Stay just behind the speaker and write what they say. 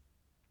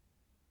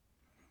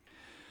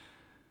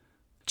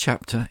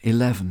Chapter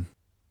 11.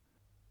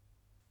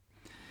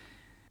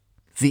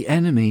 The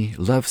enemy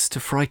loves to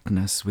frighten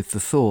us with the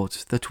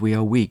thought that we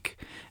are weak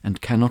and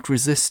cannot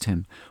resist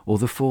him or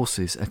the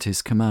forces at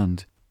his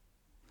command.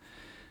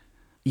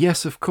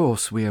 Yes, of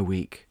course we are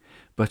weak,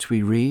 but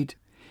we read,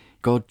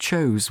 God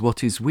chose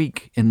what is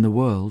weak in the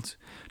world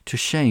to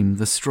shame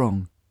the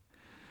strong.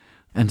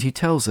 And he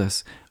tells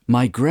us,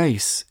 my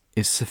grace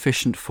is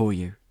sufficient for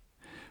you,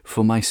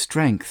 for my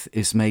strength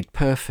is made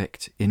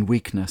perfect in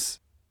weakness.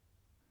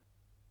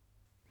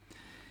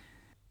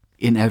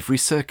 In every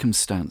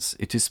circumstance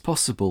it is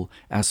possible,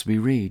 as we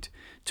read,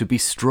 to be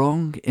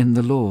strong in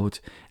the Lord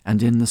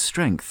and in the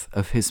strength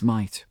of his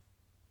might.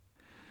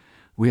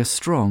 We are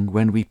strong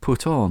when we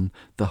put on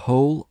the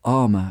whole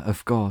armour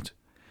of God.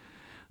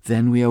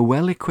 Then we are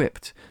well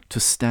equipped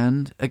to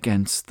stand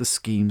against the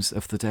schemes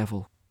of the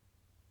devil.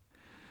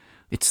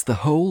 It's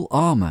the whole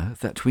armour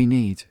that we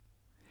need.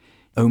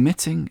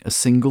 Omitting a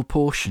single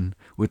portion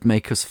would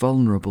make us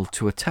vulnerable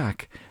to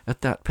attack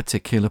at that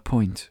particular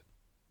point.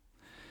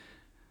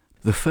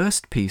 The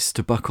first piece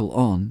to buckle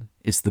on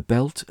is the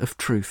belt of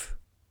truth.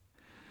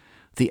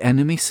 The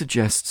enemy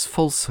suggests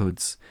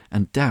falsehoods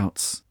and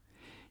doubts,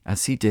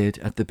 as he did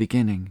at the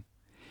beginning,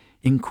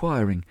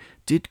 inquiring,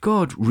 did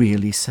God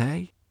really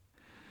say?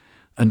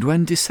 And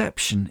when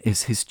deception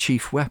is his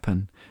chief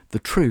weapon, the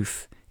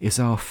truth is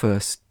our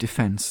first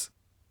defence.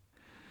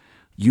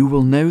 You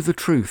will know the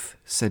truth,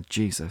 said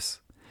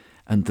Jesus,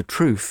 and the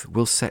truth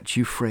will set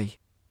you free.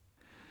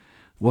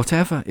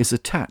 Whatever is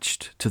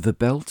attached to the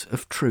belt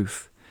of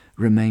truth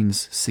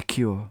remains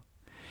secure,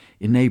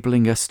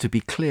 enabling us to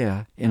be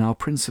clear in our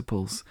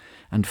principles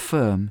and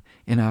firm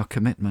in our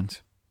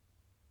commitment.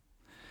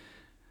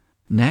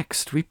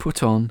 Next, we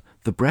put on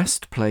the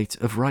breastplate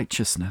of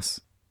righteousness.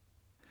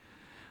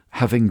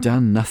 Having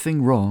done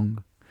nothing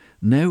wrong,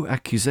 no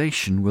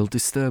accusation will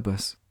disturb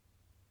us.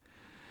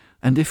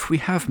 And if we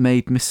have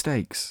made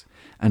mistakes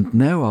and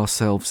know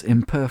ourselves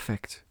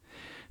imperfect,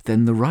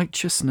 then the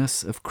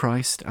righteousness of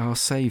Christ our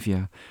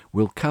Saviour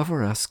will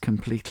cover us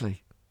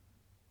completely.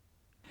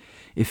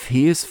 If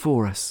he is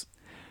for us,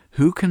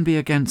 who can be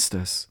against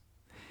us?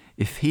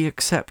 If he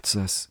accepts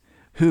us,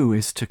 who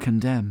is to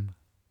condemn?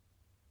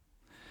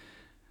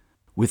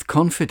 With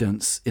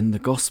confidence in the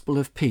gospel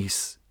of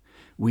peace,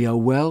 we are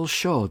well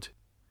shod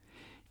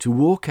to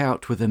walk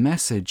out with a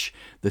message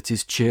that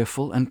is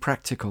cheerful and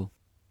practical.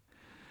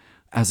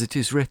 As it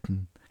is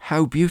written,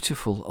 how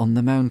beautiful on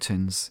the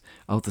mountains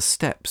are the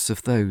steps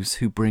of those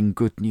who bring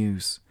good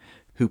news,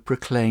 who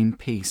proclaim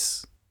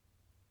peace.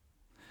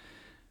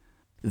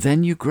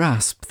 Then you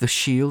grasp the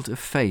shield of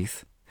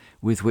faith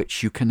with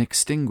which you can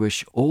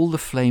extinguish all the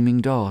flaming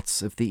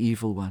darts of the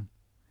evil one.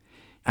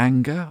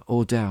 Anger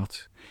or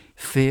doubt,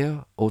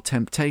 fear or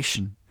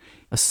temptation,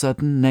 a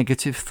sudden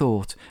negative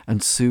thought,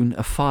 and soon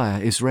a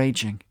fire is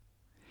raging.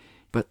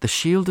 But the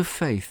shield of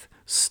faith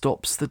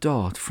stops the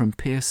dart from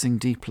piercing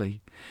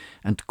deeply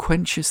and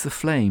quenches the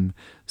flame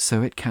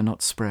so it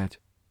cannot spread.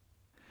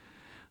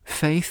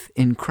 Faith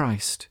in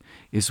Christ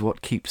is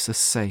what keeps us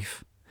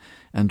safe,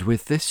 and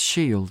with this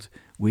shield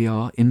we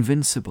are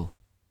invincible.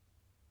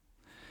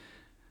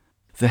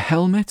 The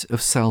helmet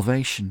of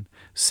salvation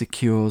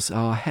secures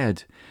our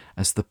head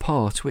as the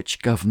part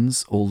which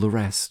governs all the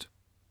rest.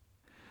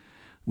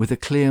 With a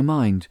clear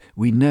mind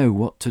we know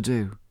what to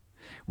do.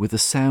 With a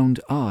sound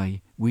eye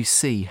we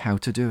see how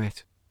to do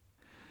it.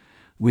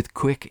 With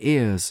quick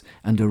ears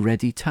and a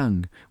ready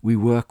tongue we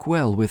work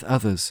well with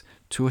others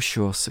to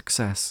assure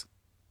success.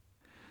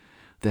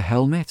 The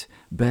helmet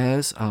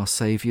bears our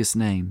Saviour's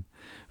name,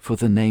 for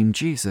the name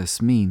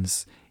Jesus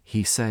means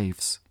he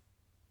saves.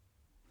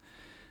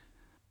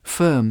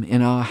 Firm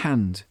in our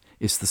hand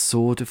is the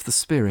sword of the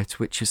Spirit,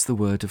 which is the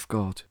word of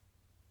God.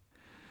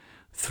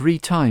 3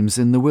 times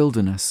in the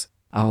wilderness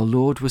our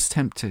Lord was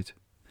tempted,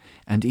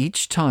 and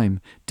each time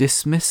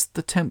dismissed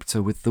the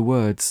tempter with the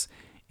words,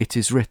 "It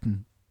is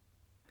written."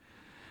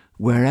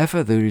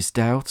 Wherever there is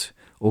doubt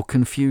or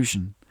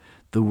confusion,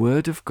 the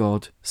word of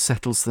God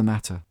settles the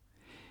matter,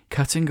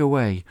 cutting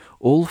away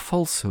all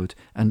falsehood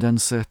and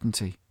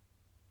uncertainty.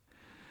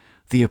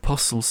 The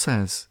apostle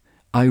says,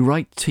 I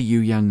write to you,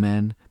 young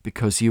men,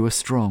 because you are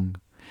strong,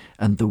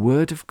 and the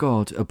word of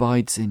God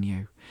abides in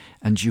you,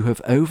 and you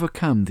have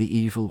overcome the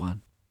evil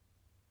one.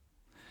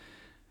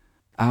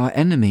 Our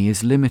enemy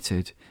is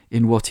limited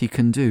in what he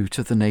can do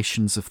to the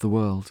nations of the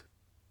world.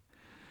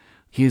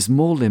 He is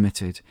more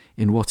limited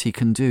in what he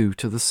can do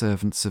to the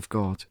servants of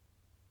God,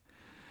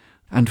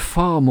 and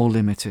far more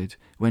limited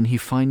when he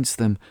finds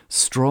them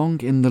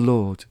strong in the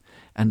Lord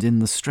and in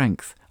the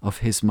strength of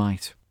his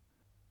might.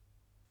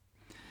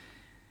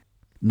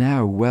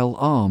 Now, well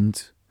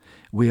armed,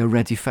 we are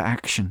ready for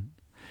action,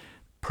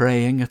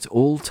 praying at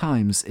all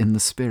times in the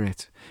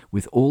Spirit,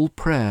 with all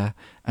prayer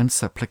and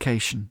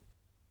supplication.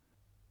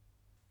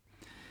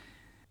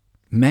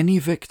 Many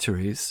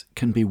victories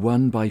can be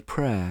won by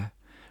prayer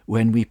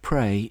when we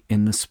pray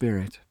in the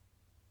Spirit.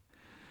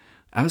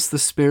 As the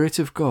Spirit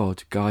of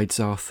God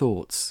guides our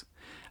thoughts,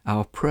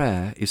 our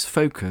prayer is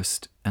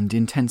focused and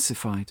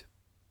intensified.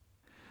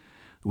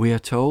 We are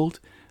told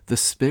the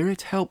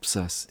Spirit helps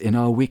us in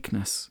our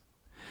weakness,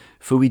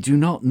 for we do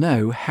not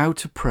know how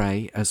to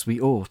pray as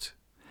we ought,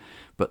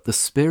 but the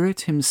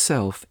Spirit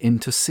himself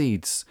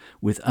intercedes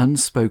with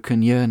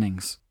unspoken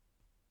yearnings.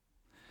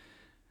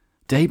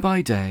 Day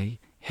by day,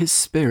 his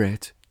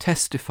Spirit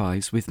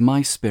testifies with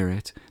my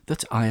spirit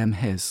that I am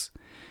his,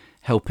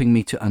 helping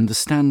me to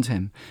understand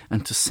him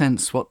and to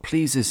sense what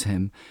pleases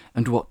him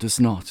and what does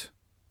not.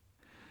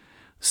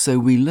 So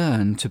we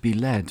learn to be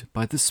led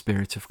by the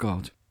Spirit of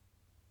God.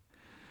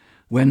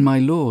 When my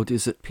Lord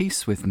is at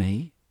peace with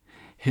me,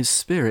 his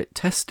Spirit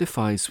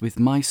testifies with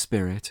my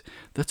spirit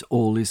that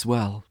all is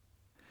well.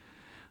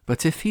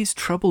 But if he's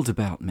troubled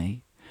about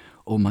me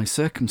or my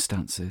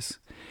circumstances,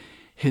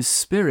 his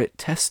Spirit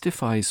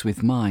testifies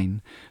with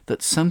mine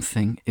that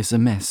something is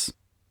amiss.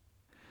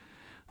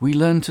 We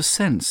learn to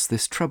sense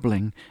this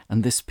troubling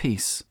and this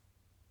peace.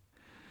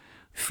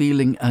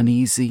 Feeling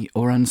uneasy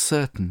or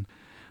uncertain,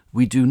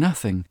 we do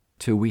nothing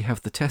till we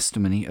have the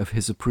testimony of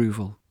his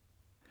approval.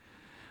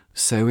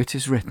 So it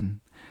is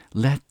written,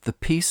 "Let the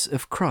peace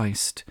of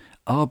Christ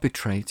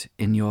arbitrate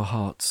in your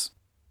hearts."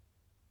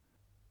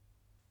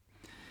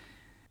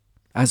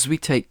 As we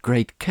take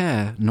great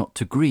care not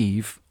to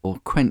grieve or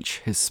quench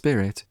his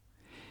Spirit,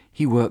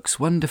 he works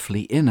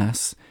wonderfully in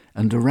us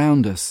and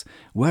around us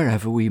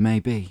wherever we may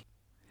be.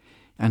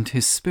 And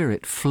his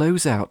Spirit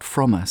flows out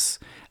from us,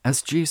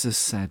 as Jesus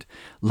said,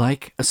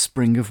 like a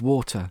spring of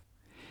water,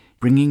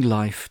 bringing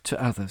life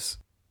to others.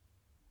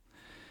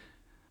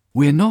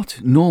 We're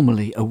not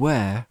normally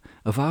aware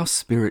of our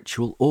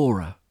spiritual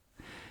aura,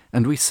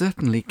 and we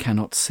certainly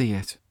cannot see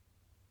it.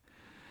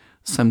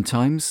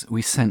 Sometimes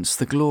we sense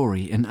the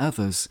glory in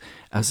others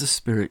as a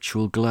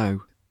spiritual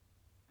glow.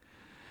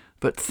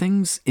 But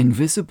things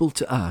invisible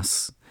to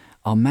us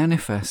are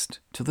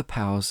manifest to the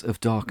powers of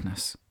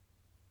darkness.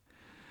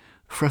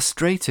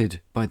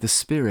 Frustrated by the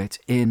Spirit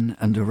in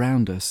and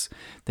around us,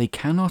 they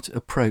cannot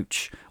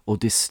approach or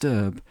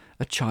disturb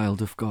a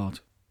child of God.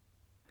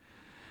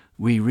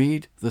 We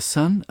read, "The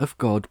Son of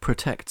God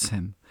protects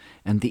him,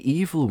 and the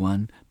evil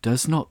one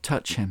does not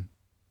touch him."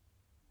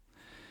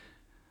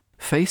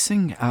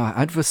 Facing our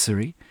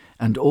adversary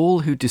and all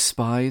who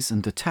despise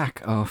and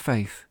attack our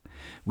faith,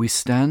 we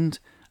stand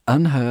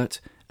unhurt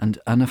and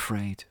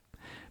unafraid,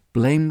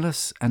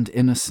 blameless and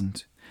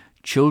innocent,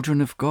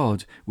 children of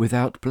God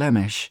without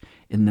blemish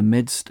in the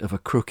midst of a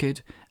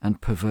crooked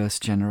and perverse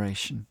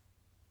generation.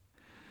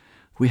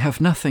 We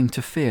have nothing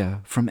to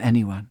fear from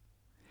anyone,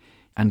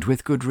 and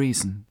with good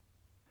reason.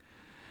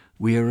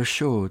 We are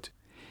assured,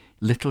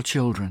 "Little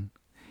children,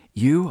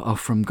 you are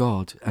from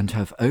God and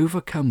have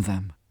overcome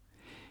them,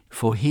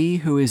 for he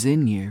who is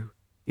in you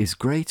is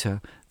greater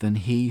than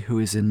he who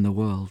is in the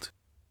world."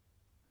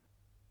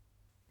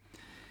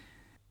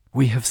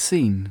 We have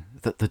seen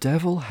that the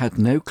devil had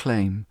no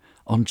claim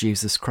on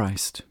Jesus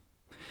Christ,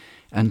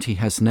 and he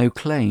has no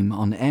claim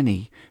on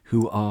any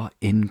who are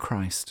in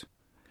Christ.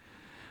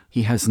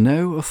 He has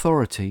no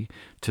authority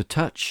to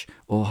touch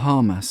or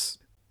harm us,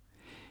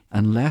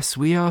 unless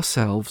we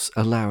ourselves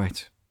allow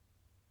it.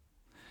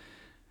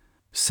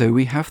 So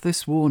we have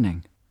this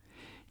warning: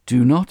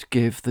 do not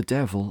give the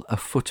devil a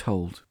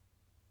foothold.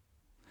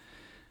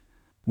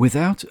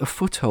 Without a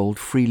foothold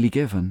freely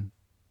given,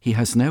 he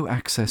has no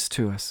access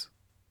to us.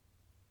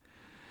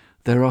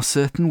 There are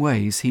certain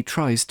ways he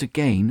tries to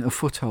gain a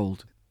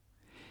foothold,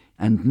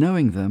 and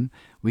knowing them,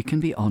 we can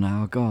be on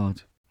our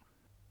guard.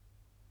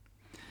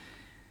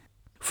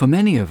 For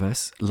many of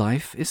us,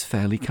 life is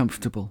fairly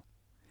comfortable.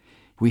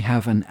 We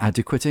have an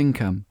adequate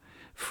income,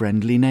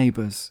 friendly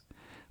neighbours,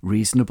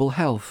 reasonable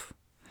health,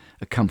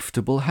 a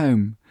comfortable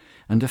home,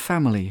 and a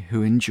family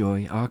who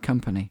enjoy our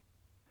company.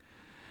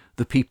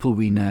 The people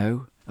we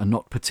know are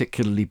not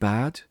particularly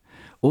bad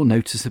or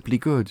noticeably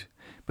good,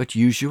 but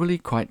usually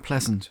quite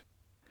pleasant.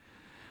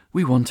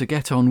 We want to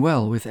get on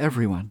well with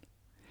everyone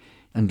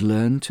and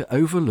learn to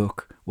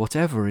overlook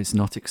whatever is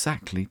not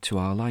exactly to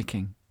our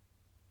liking.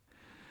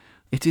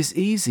 It is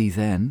easy,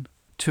 then,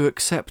 to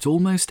accept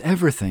almost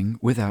everything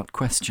without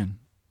question.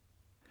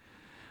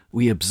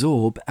 We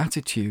absorb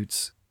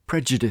attitudes,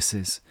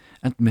 prejudices,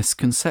 and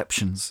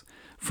misconceptions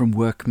from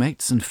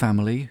workmates and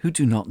family who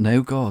do not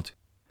know God,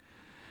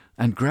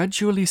 and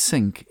gradually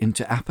sink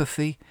into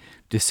apathy,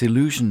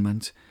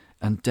 disillusionment,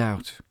 and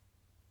doubt.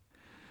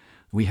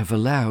 We have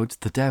allowed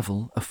the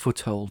devil a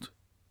foothold.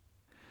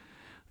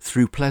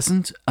 Through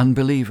pleasant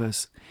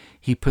unbelievers,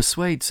 he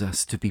persuades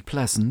us to be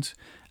pleasant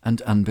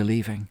and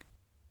unbelieving.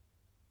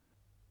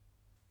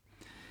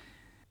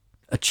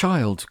 A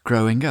child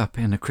growing up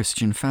in a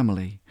Christian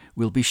family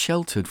will be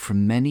sheltered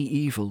from many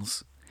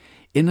evils,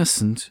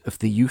 innocent of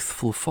the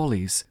youthful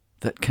follies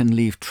that can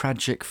leave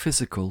tragic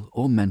physical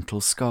or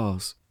mental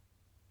scars.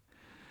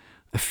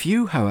 A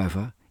few,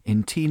 however,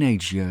 in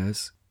teenage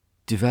years,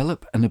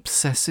 develop an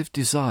obsessive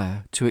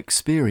desire to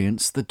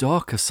experience the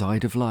darker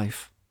side of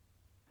life.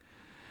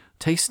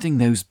 Tasting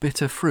those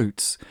bitter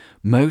fruits,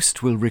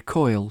 most will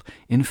recoil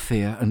in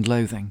fear and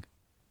loathing.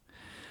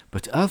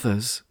 But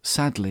others,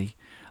 sadly,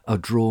 are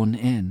drawn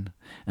in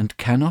and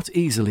cannot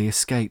easily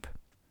escape.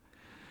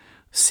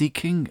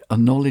 Seeking a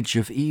knowledge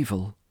of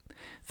evil,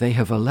 they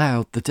have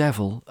allowed the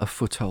devil a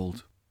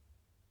foothold.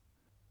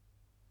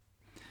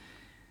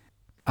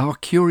 Our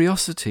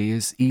curiosity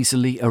is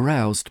easily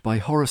aroused by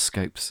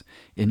horoscopes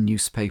in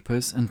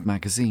newspapers and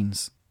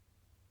magazines.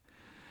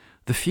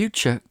 The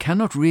future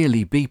cannot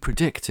really be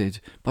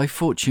predicted by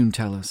fortune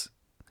tellers,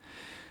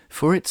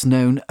 for it's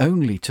known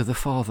only to the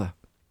Father.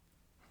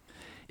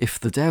 If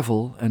the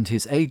devil and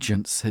his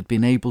agents had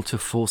been able to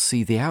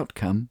foresee the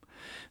outcome,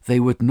 they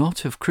would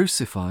not have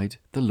crucified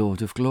the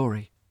Lord of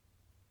Glory.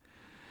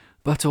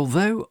 But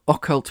although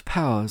occult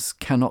powers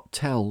cannot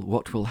tell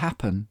what will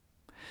happen,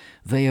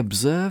 they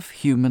observe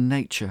human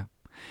nature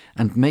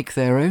and make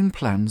their own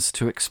plans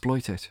to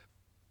exploit it.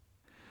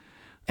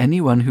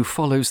 Anyone who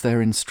follows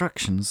their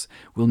instructions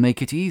will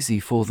make it easy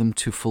for them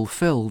to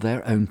fulfill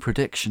their own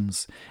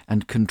predictions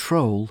and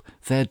control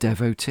their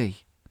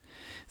devotee.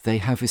 They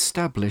have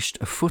established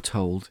a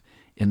foothold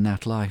in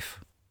that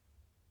life.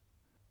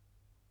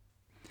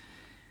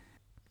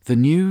 The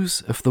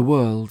news of the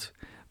world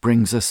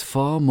brings us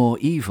far more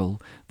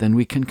evil than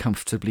we can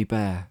comfortably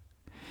bear.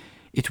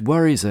 It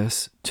worries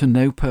us to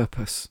no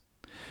purpose,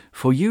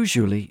 for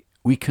usually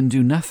we can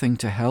do nothing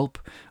to help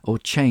or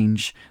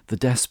change the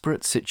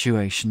desperate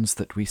situations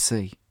that we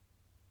see.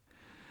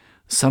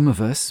 Some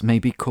of us may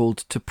be called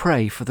to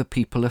pray for the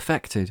people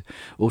affected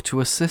or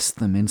to assist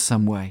them in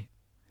some way.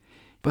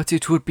 But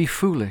it would be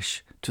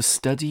foolish to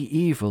study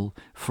evil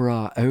for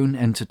our own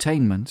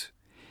entertainment,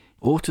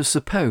 or to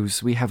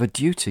suppose we have a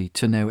duty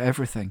to know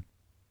everything.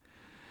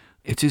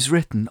 It is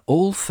written,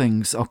 all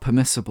things are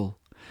permissible,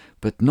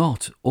 but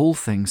not all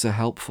things are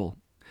helpful.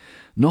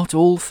 Not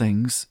all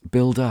things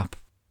build up.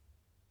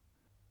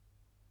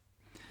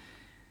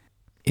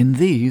 In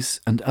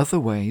these and other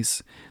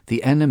ways,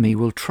 the enemy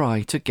will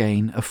try to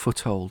gain a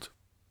foothold.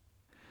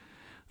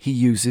 He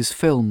uses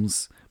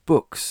films,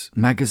 books,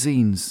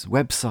 magazines,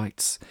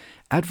 websites,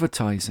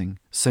 advertising,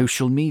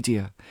 social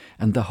media,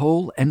 and the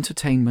whole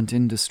entertainment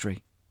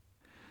industry.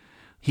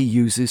 He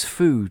uses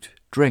food,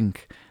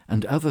 drink,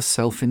 and other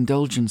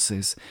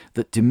self-indulgences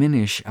that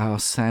diminish our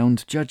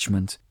sound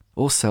judgment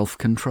or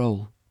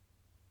self-control.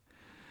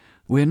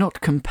 We are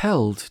not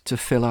compelled to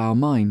fill our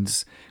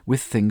minds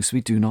with things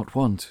we do not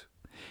want.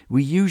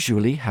 We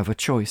usually have a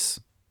choice.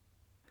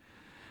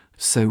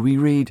 So we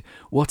read,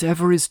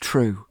 whatever is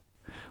true,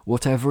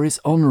 whatever is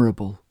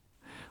honourable,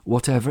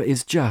 whatever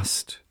is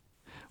just,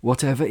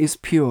 whatever is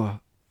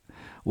pure,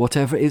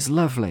 whatever is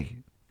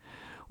lovely,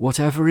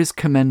 whatever is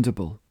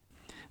commendable,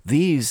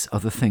 these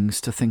are the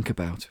things to think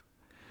about.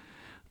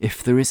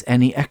 If there is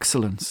any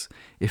excellence,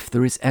 if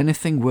there is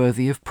anything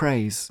worthy of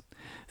praise,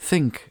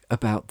 think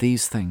about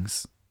these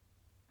things.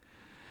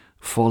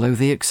 Follow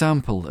the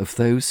example of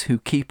those who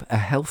keep a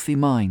healthy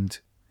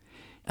mind,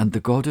 and the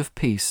God of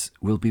peace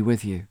will be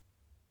with you.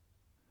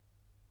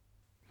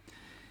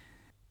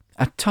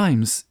 At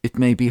times it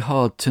may be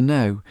hard to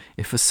know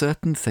if a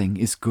certain thing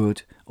is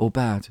good or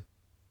bad.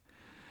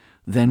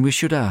 Then we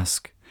should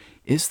ask,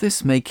 is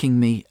this making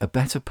me a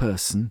better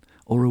person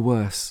or a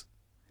worse?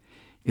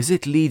 Is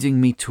it leading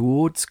me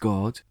towards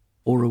God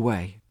or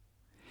away?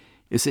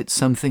 Is it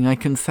something I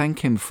can thank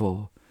Him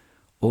for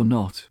or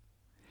not?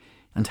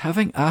 And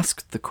having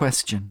asked the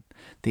question,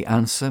 the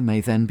answer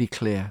may then be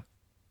clear.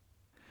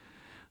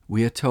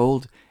 We are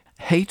told,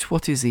 hate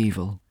what is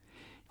evil,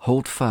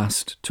 hold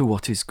fast to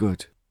what is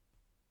good.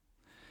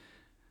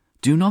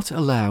 Do not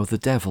allow the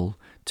devil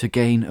to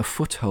gain a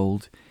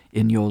foothold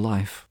in your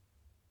life.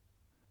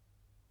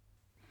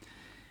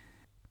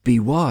 Be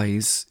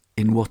wise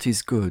in what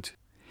is good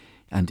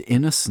and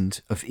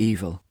innocent of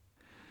evil.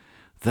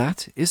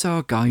 That is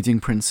our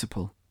guiding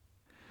principle.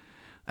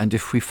 And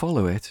if we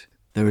follow it,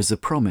 there is a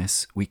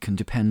promise we can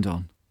depend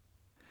on.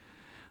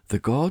 The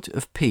God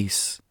of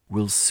peace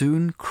will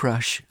soon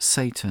crush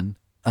Satan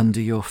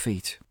under your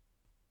feet.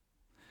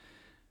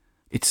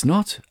 It's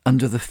not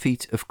under the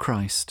feet of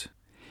Christ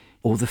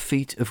or the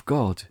feet of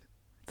God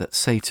that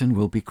Satan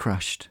will be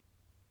crushed.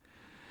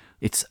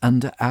 It's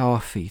under our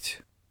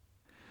feet.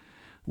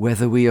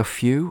 Whether we are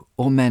few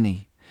or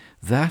many,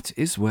 that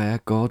is where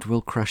God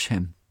will crush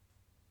him.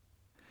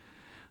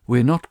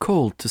 We're not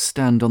called to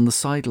stand on the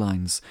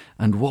sidelines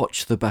and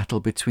watch the battle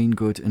between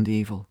good and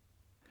evil.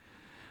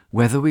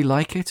 Whether we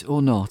like it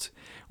or not,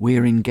 we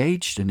are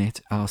engaged in it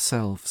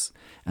ourselves,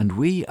 and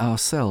we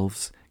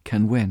ourselves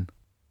can win.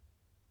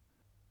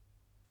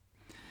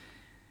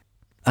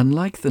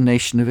 Unlike the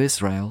nation of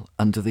Israel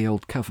under the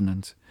Old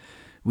Covenant,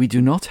 we do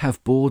not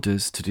have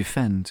borders to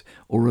defend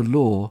or a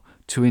law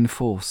to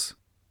enforce.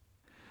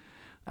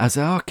 As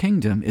our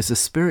kingdom is a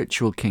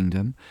spiritual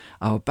kingdom,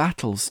 our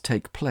battles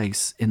take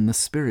place in the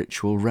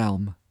spiritual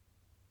realm.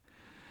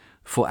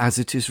 For as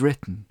it is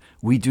written,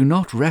 we do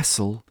not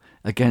wrestle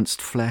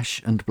against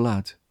flesh and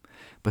blood,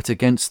 but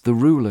against the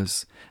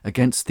rulers,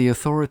 against the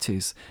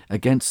authorities,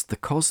 against the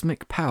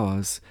cosmic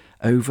powers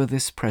over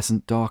this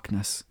present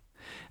darkness,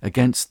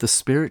 against the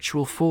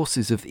spiritual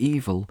forces of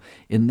evil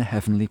in the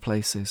heavenly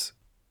places.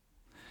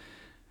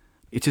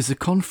 It is a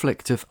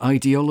conflict of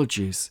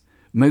ideologies,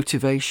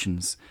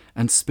 motivations,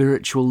 and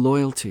spiritual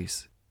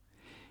loyalties.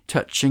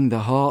 touching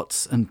the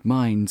hearts and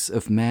minds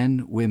of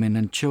men, women,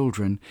 and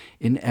children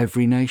in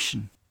every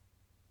nation.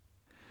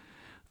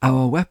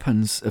 Our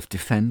weapons of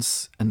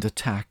defense and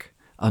attack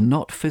are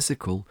not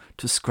physical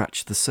to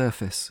scratch the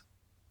surface.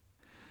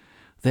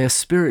 They are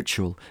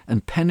spiritual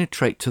and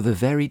penetrate to the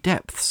very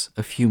depths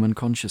of human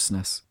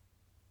consciousness.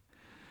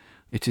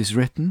 It is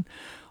written,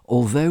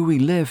 "Although we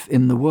live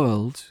in the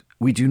world,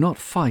 we do not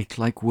fight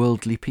like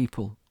worldly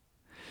people.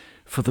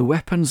 For the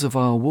weapons of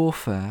our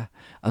warfare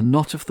are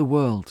not of the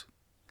world,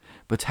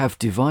 but have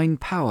divine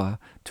power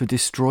to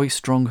destroy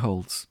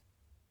strongholds."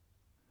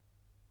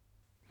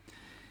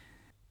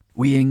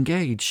 We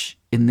engage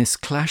in this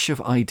clash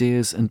of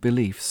ideas and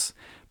beliefs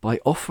by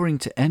offering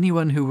to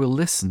anyone who will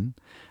listen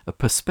a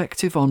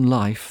perspective on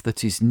life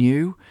that is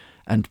new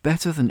and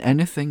better than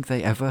anything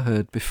they ever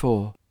heard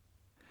before.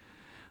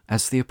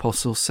 As the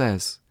Apostle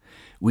says,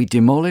 we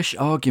demolish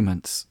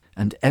arguments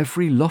and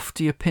every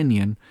lofty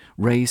opinion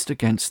raised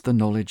against the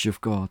knowledge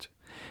of God,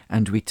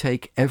 and we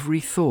take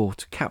every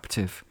thought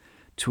captive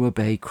to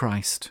obey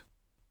Christ.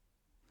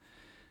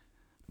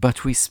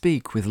 But we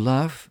speak with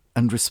love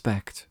and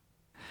respect,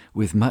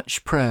 with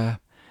much prayer,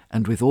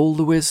 and with all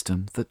the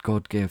wisdom that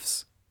God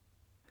gives.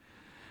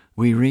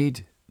 We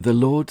read, "The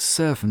Lord's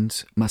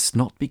servant must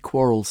not be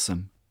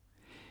quarrelsome,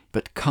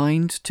 but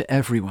kind to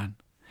everyone,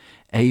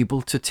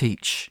 able to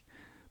teach,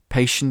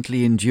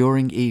 patiently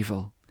enduring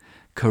evil,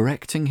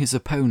 correcting his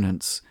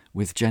opponents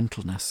with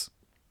gentleness."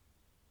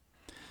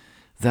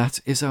 That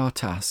is our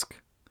task,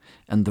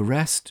 and the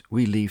rest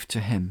we leave to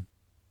him.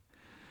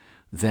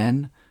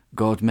 Then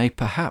God may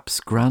perhaps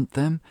grant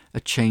them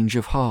a change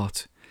of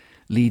heart,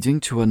 leading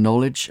to a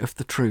knowledge of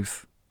the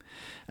truth,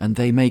 and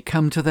they may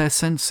come to their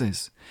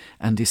senses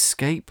and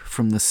escape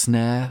from the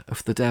snare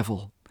of the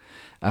devil,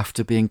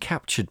 after being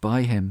captured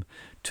by him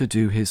to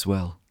do his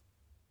will.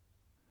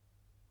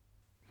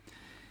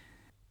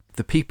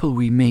 The people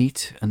we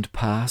meet and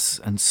pass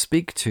and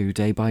speak to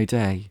day by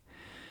day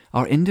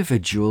are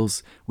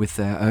individuals with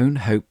their own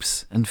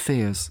hopes and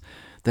fears,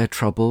 their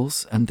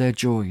troubles and their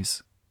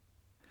joys.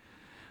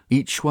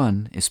 Each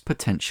one is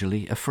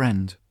potentially a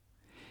friend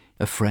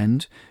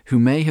who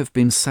may have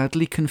been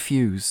sadly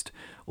confused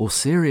or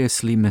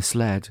seriously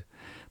misled,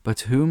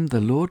 but whom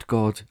the Lord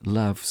God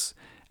loves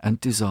and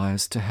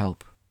desires to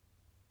help.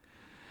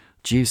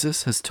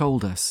 Jesus has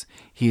told us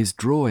he is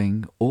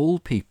drawing all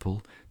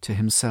people to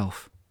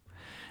himself,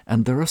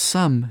 and there are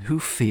some who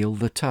feel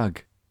the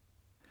tug.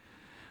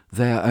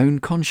 Their own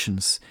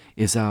conscience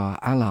is our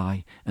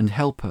ally and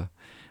helper,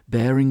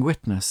 bearing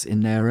witness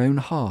in their own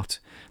heart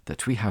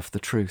that we have the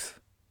truth.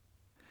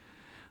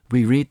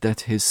 We read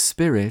that his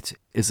Spirit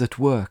is at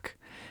work,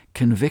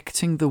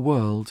 convicting the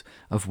world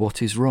of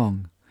what is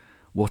wrong,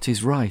 what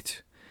is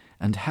right,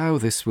 and how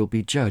this will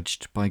be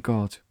judged by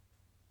God.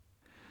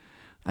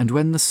 And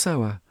when the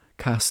sower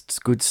casts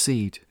good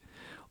seed,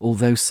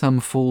 although some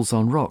falls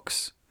on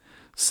rocks,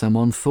 some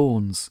on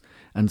thorns,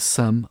 and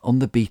some on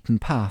the beaten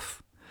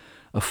path,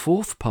 a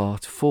fourth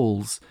part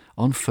falls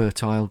on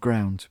fertile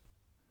ground.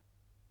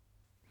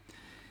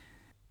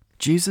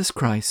 Jesus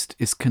Christ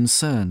is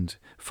concerned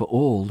for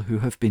all who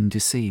have been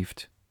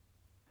deceived.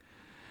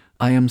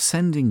 "I am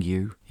sending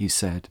you," he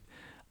said,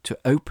 "to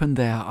open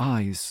their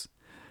eyes,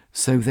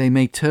 so they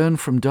may turn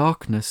from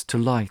darkness to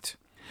light,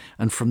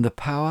 and from the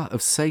power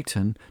of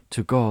Satan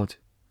to God,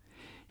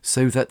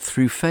 so that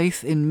through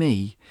faith in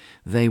me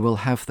they will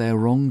have their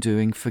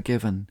wrongdoing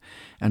forgiven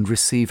and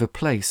receive a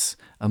place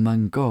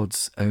among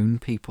God's own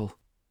people."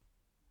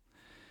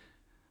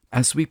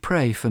 As we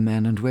pray for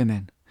men and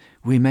women,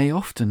 we may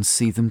often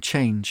see them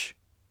change.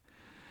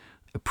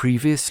 A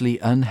previously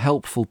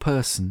unhelpful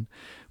person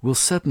will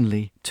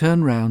suddenly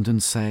turn round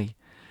and say,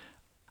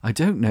 "I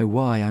don't know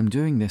why I'm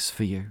doing this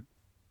for you."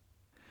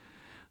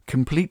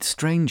 Complete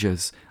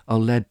strangers are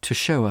led to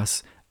show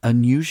us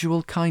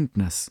unusual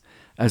kindness,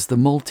 as the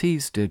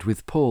Maltese did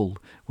with Paul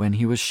when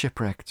he was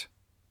shipwrecked.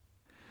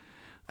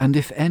 And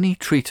if any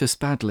treat us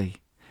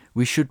badly,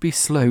 we should be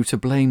slow to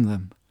blame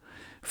them,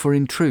 for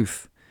in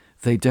truth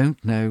they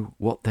don't know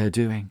what they're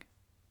doing.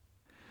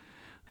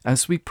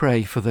 As we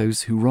pray for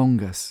those who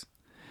wrong us,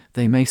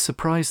 they may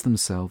surprise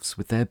themselves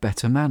with their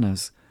better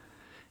manners,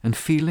 and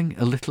feeling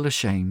a little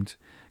ashamed,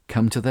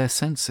 come to their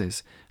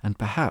senses and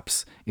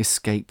perhaps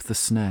escape the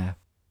snare.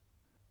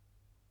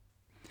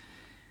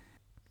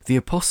 The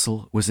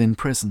apostle was in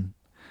prison,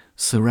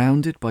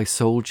 surrounded by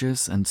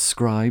soldiers and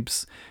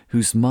scribes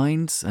whose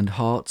minds and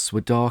hearts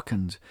were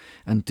darkened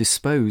and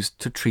disposed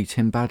to treat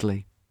him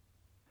badly.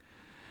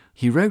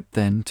 He wrote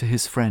then to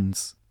his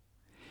friends,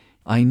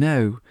 "I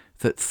know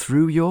that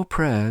through your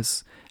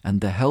prayers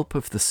and the help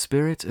of the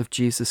Spirit of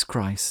Jesus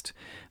Christ,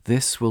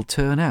 this will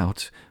turn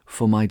out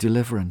for my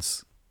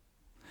deliverance."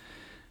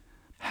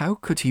 How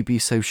could he be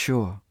so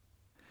sure?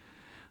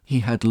 He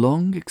had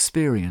long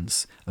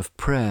experience of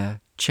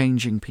prayer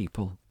changing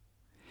people.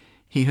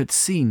 He had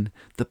seen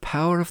the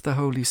power of the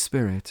Holy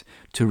Spirit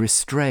to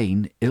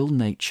restrain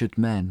ill-natured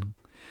men,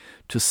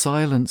 to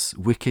silence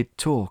wicked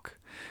talk,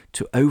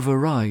 to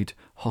override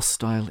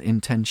hostile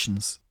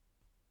intentions.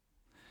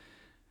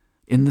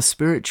 In the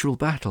spiritual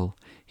battle,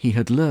 he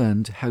had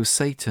learned how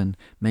Satan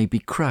may be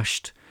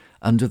crushed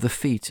under the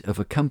feet of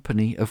a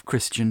company of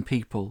Christian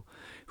people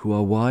who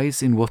are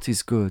wise in what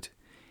is good,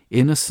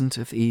 innocent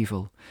of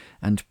evil,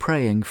 and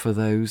praying for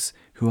those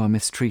who are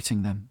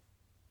mistreating them.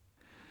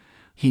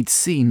 He'd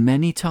seen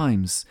many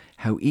times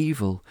how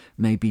evil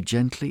may be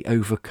gently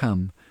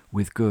overcome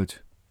with good.